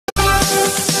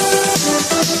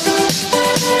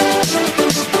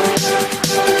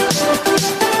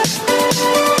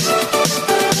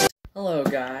Hello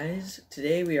guys,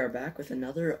 today we are back with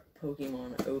another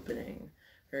Pokemon opening.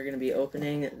 We're going to be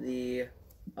opening the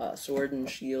Sword and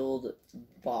Shield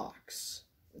box.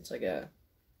 It's like a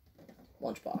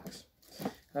lunchbox.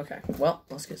 Okay, well,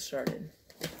 let's get started.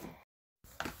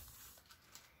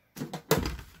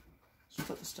 Just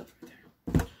put the stuff right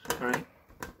there. Alright.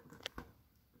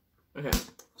 Okay,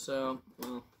 so,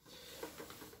 well,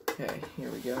 okay, here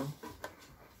we go.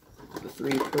 The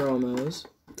 3 promos.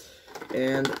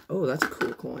 And, oh, that's a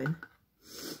cool coin.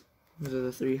 Those are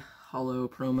the 3 hollow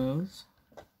promos.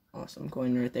 Awesome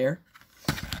coin right there.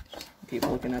 Keep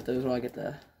looking at those while I get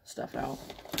the stuff out.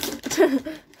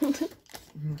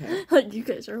 Okay. Like you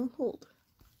guys are on hold.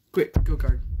 Quick, go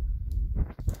card.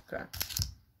 Okay.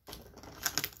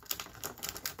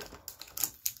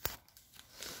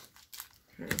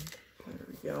 There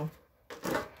we go.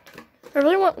 I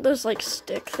really want those like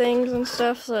stick things and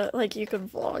stuff so that like you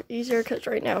could vlog easier because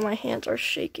right now my hands are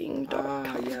shaking dark.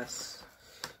 Ah, yes.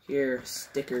 Here,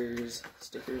 stickers.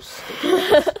 Stickers.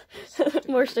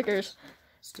 More stickers.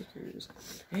 Stickers.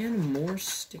 And more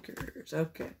stickers.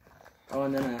 Okay. Oh,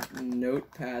 and then a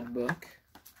notepad book.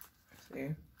 See?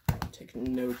 Take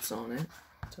notes on it.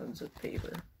 Tons of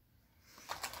paper.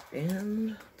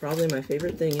 And probably my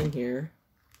favorite thing in here.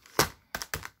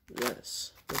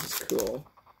 This. This is cool.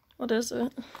 What is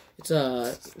it? It's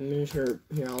a miniature.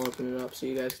 Here, I'll open it up so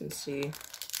you guys can see.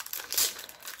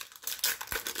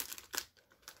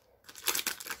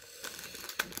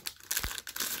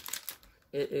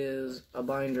 It is a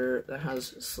binder that has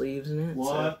sleeves in it. What?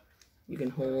 So you can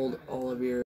hold all of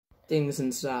your things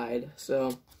inside.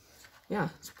 So, yeah,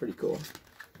 it's pretty cool.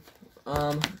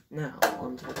 Now,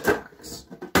 on to the box.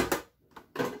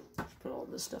 Put all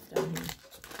this stuff down here.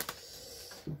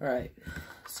 Alright,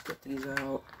 let's get these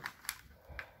out.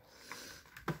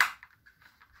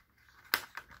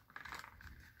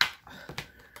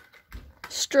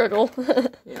 Struggle.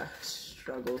 Yeah,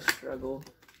 struggle.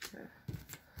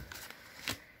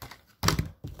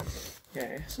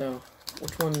 Okay, so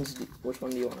which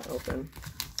one do you want to open?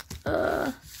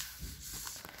 Those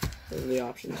are the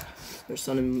options. There's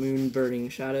Sun and Moon Burning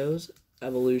Shadows,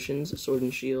 Evolutions, Sword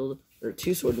and Shield, or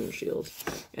 2 Sword and Shields,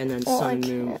 and then Sun and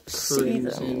Moon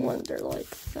Crimson. When they're like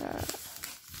that.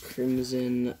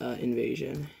 Crimson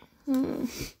Invasion.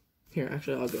 Here,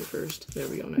 actually, I'll go first. There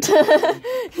we go. Nice.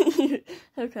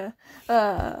 Okay.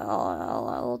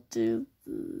 I'll do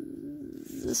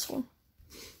this one.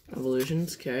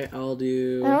 Evolutions. Okay, I'll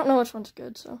do. I don't know which one's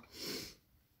good, so.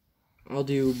 I'll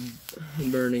do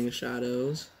Burning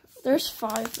Shadows. There's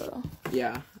 5 though.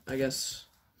 Yeah, I guess.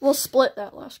 We'll split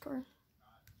that last card.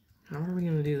 How are we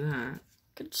gonna do that?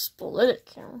 Could split it,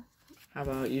 Cameron. How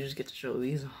about you just get to show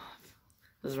these off?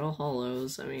 Those are all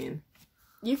hollows. I mean.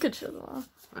 You could show them off.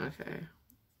 Okay.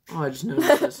 Oh, I just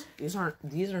noticed this.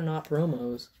 These are not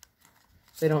promos.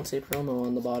 They don't say promo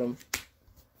on the bottom.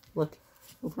 Look,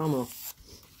 no promo.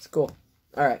 It's cool.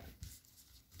 Alright.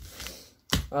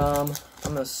 I'm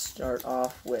gonna start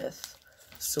off with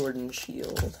Sword and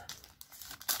Shield.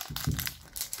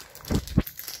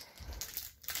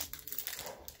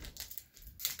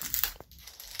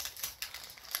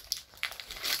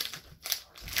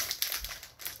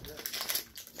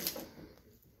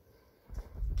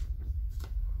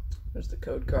 There's the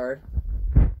code card.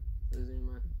 Zoom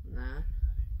on that.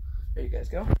 There you guys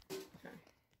go. Okay.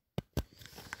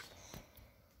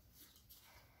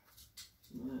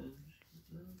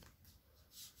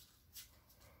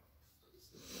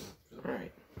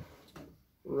 Alright.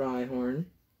 Rhyhorn.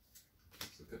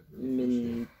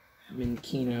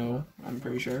 Minkino, I'm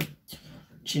pretty sure.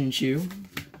 Chinchu.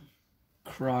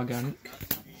 Krogunk.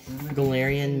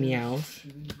 Galarian Meowth.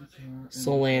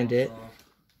 Salandit.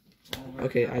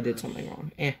 Okay, I did something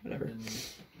wrong. Whatever.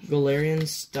 Galarian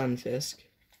Stunfisk,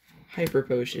 Hyper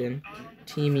Potion,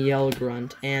 Team Yell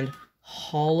Grunt, and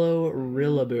Hollow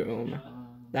Rillaboom.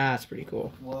 That's pretty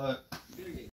cool. What?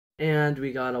 And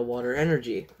we got a Water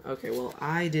Energy. Okay, well,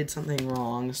 I did something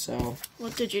wrong, so...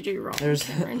 What did you do wrong,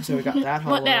 So we got that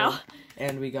Hollow. What now?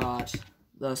 And we got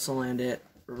the Salandit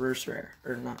Reverse Rare.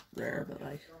 Or not rare, but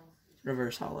like,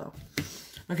 Reverse Hollow.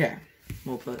 Okay,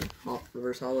 we'll put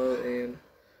Reverse Hollow and...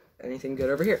 anything good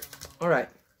over here. Alright,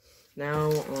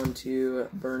 now on to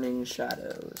Burning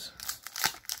Shadows.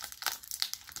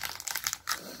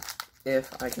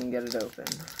 If I can get it open.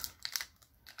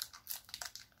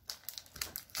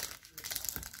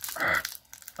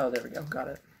 Oh, there we go, got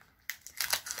it.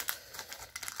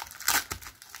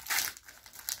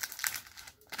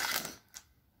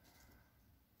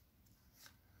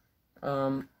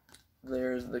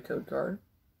 there's the code card.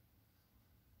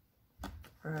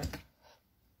 Alright.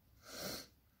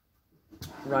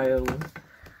 Riolu.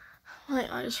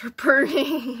 My eyes are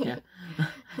burning. Yeah.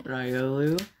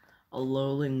 Riolu,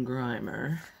 Alolan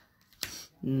Grimer,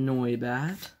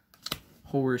 Noibat,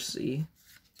 Horsey,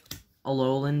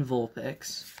 Alolan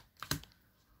Vulpix,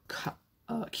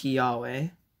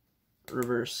 Kiawe,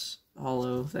 reverse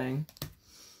hollow thing.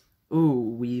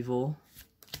 Ooh, Weevil,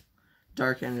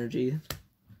 Dark Energy,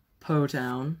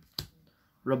 Potown,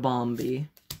 Rabombi,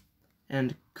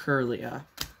 and Curlia.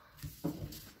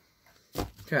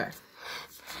 Okay.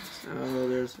 So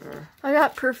there's our... I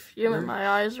got perfume in my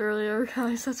eyes earlier,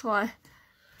 guys, that's why.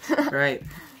 Right.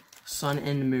 Sun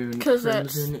and Moon, Because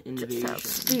Crimson that's Invasion. how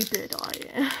stupid I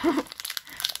am.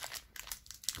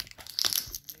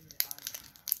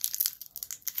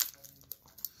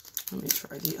 Let me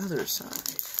try the other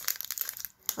side.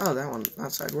 Oh,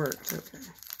 that side worked. Okay.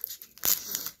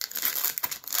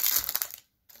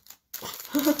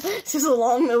 This is a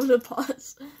long moment of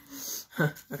pause.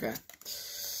 Okay.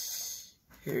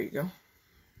 Here you go.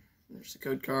 There's the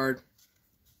code card.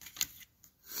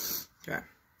 Okay.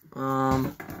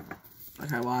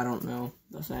 Okay, well, I don't know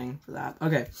the thing for that.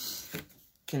 Okay.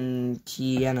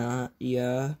 Kiena,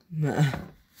 yeah.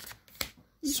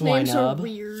 These names are Swinub.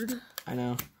 weird. I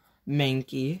know.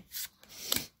 Mankey.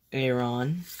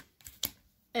 Aeron.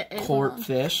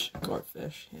 Corpfish.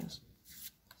 Corpfish, yes.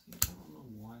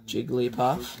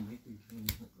 Jigglypuff.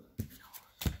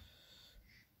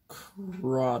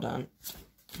 Crawdont.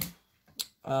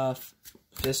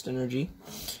 Fist Energy.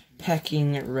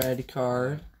 Pecking Red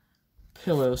Card.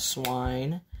 Pillow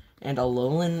Swine. And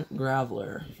Alolan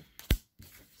Graveler.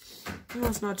 Oh,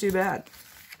 that's not too bad.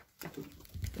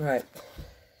 Right.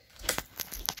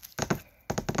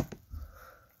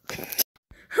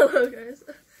 Hello, guys.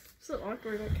 So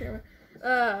awkward on camera.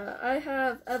 I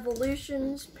have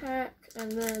Evolutions pack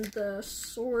and then the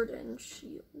Sword and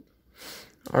Shield.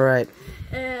 Alright.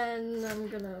 And I'm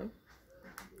gonna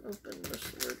open the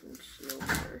Sword and Shield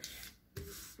first.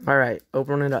 Alright,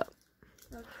 open it up.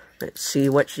 Okay. Let's see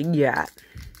what you got.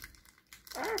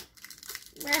 Ah.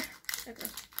 Meh. Okay.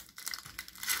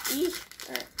 Eek.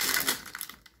 Alright.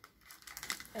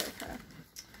 Okay.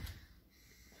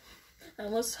 I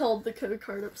almost held the code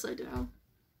card upside down.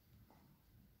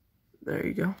 There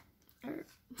you go. Alright.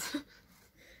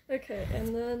 Okay,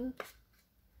 and then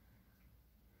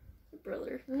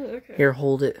brother. Okay. Here,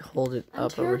 hold it I'm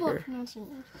up over terrible at here. pronouncing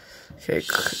this. Okay,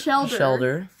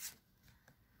 Shelder.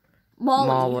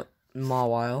 Mawile.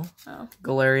 Oh.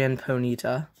 Galarian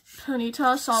Ponyta.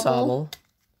 Ponyta, Sobble. Sobble.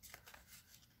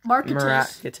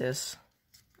 Marketus.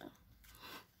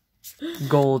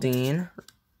 Goldeen.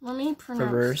 Let me pronounce.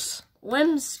 Reverse.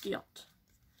 Limskelt.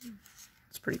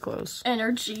 It's pretty close.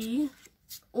 Energy.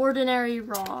 Ordinary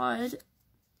Rod.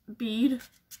 Bead.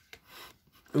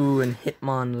 Ooh, and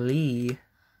Hitmonlee.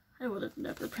 I would have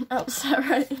never pronounced that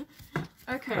right.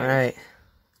 Okay. Alright.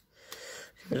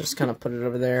 Just kind of put it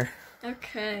over there.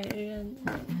 Okay. And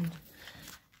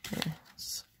Okay,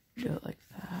 let's do it like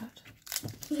that.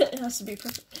 it has to be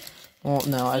perfect. Well,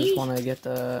 no, I just want to get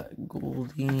the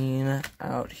Goldeen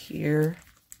out here.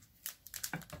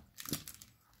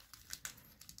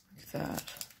 Like that.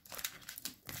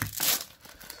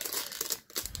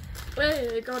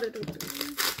 Wait, I got it open.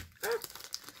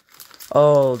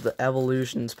 Oh, the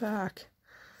Evolutions pack.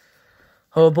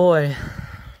 Oh boy.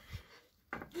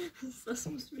 Is that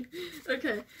supposed to be?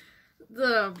 Okay.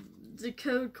 The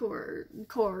code cord.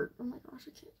 Oh my gosh,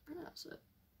 I can't pronounce it.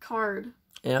 Card.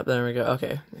 Yep, there we go.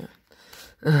 Okay.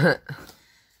 Yeah.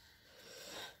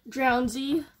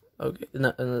 Drowsy. Okay,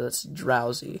 no, that's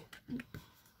Drowsy.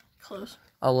 Close.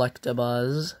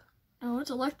 Electabuzz. Oh, it's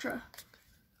Electra.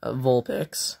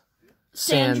 Vulpix.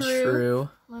 Sandshrew. Sandshrew.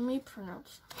 Let me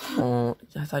pronounce. Oh,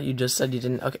 I thought you just said you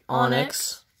didn't. Okay,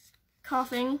 Onyx.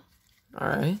 Coughing.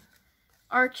 Alright.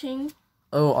 Arching.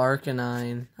 Oh,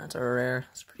 Arcanine. That's a rare.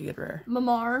 That's a pretty good rare.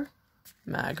 Mamar.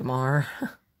 Magmar.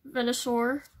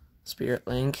 Venusaur. Spirit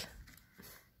Link.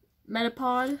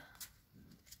 Metapod.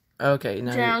 Okay,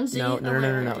 no. Drowsy. No.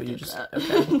 You just.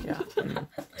 Okay, yeah.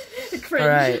 Cringe.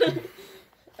 Alright.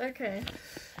 Okay.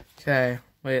 Okay.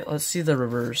 Wait, let's see the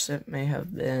reverse. It may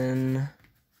have been.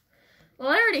 Well,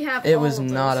 I already have. It all was of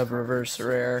not a those reverse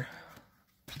rare.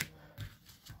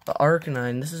 The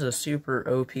Arcanine. This is a super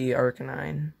OP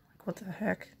Arcanine. What the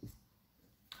heck?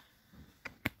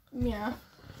 Yeah.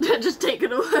 Just take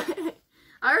it away.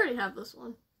 I already have this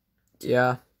one.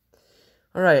 Yeah.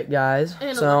 Alright, guys.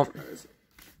 And so, Electabuzz.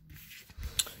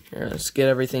 here, let's get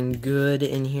everything good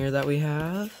in here that we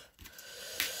have.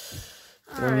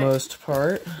 For the Alright. most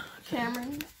part.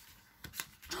 Cameron.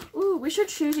 Ooh, we should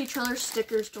choose each other's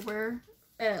stickers to wear,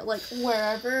 like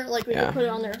wherever. Like we can put it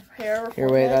on their hair. Or Here,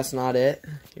 wait, that's not it.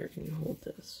 Here, can you hold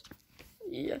this?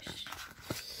 Yes.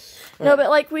 No, but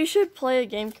like we should play a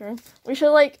game, Karen. We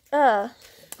should like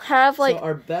have like. So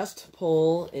our best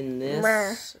pull in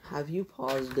this. Have you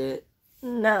paused it?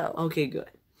 No. Okay, good.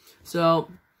 So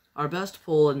our best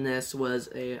pull in this was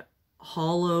a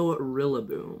hollow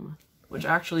Rillaboom, which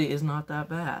actually is not that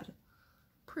bad.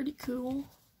 Pretty cool.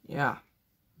 Yeah.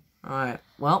 Alright,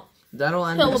 well, that'll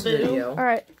end this video.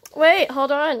 Alright, wait,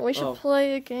 hold on. We should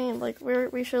play a game. Like,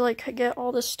 we should, like, get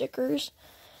all the stickers.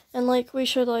 And, like, we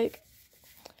should, like,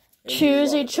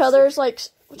 choose each other's, like,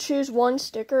 choose one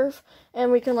sticker.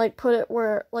 And we can, like, put it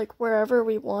wherever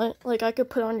we want. Like, I could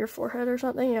put it on your forehead or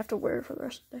something. You have to wear it for the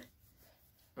rest of the day.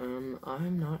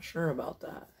 I'm not sure about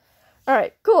that.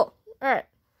 Alright, cool. Alright.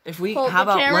 If we, Hold how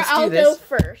the about, camera, let's do I'll this. go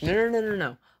first.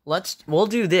 No. We'll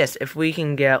do this if we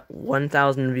can get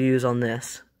 1,000 views on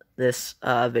this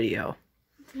video.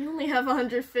 We only have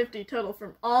 150 total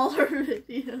from all our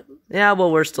videos. Yeah,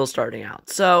 well, we're still starting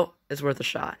out, so it's worth a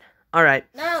shot. All right.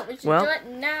 No, we should do it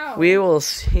now. We will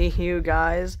see you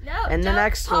guys in the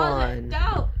next one.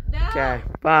 No. Okay,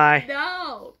 bye.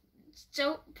 No.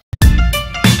 Don't